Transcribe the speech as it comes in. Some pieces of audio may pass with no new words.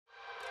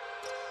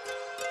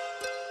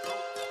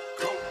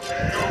Go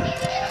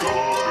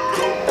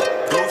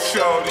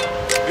shorty,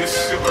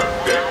 it's your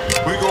birthday.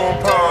 We gon'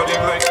 party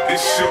like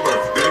it's your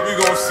birthday. We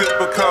gon' sip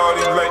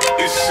Bacardi like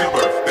it's your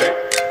birthday.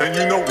 And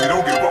you know we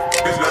don't give up,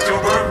 it's not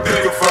your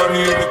birthday. You can find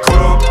me in the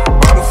club,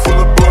 bottle full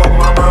of bug.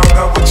 Mama, I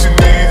got what you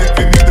need if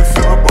you need to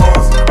fill the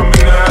bars. I'm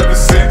into having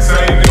sex,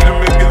 I ain't into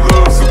making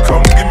love. So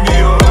come give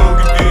me a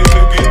hug if you're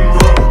into getting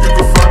rough. You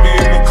can find me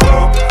in the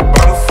club,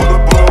 bottle full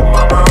of bug.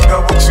 Mama, I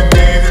got what you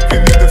need if you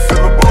need to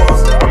fill the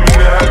bars. I'm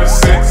into having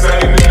sex,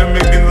 I ain't into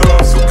making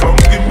love. So come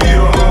give me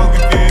a hug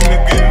if you're into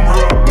getting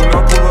rough. When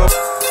I pull up,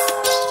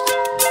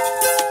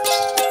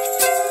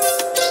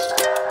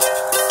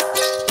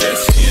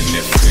 that's in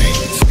that thing,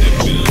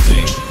 stepping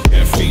late,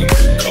 caffeine,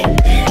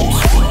 codeine,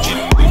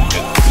 getting with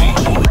that thing,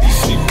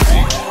 DCP,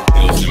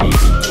 pills and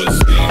was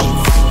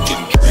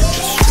getting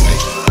drinking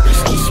straight,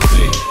 crystal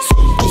split,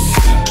 super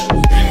side,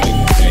 in the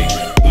cake,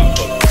 pop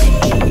up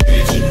the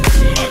page in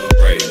my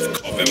grave,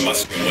 carving my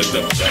skin with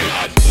a blade.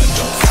 I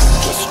don't fuck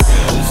with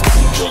spillers,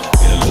 drug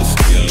dealers,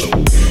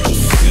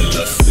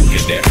 killer, sick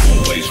of that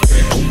always.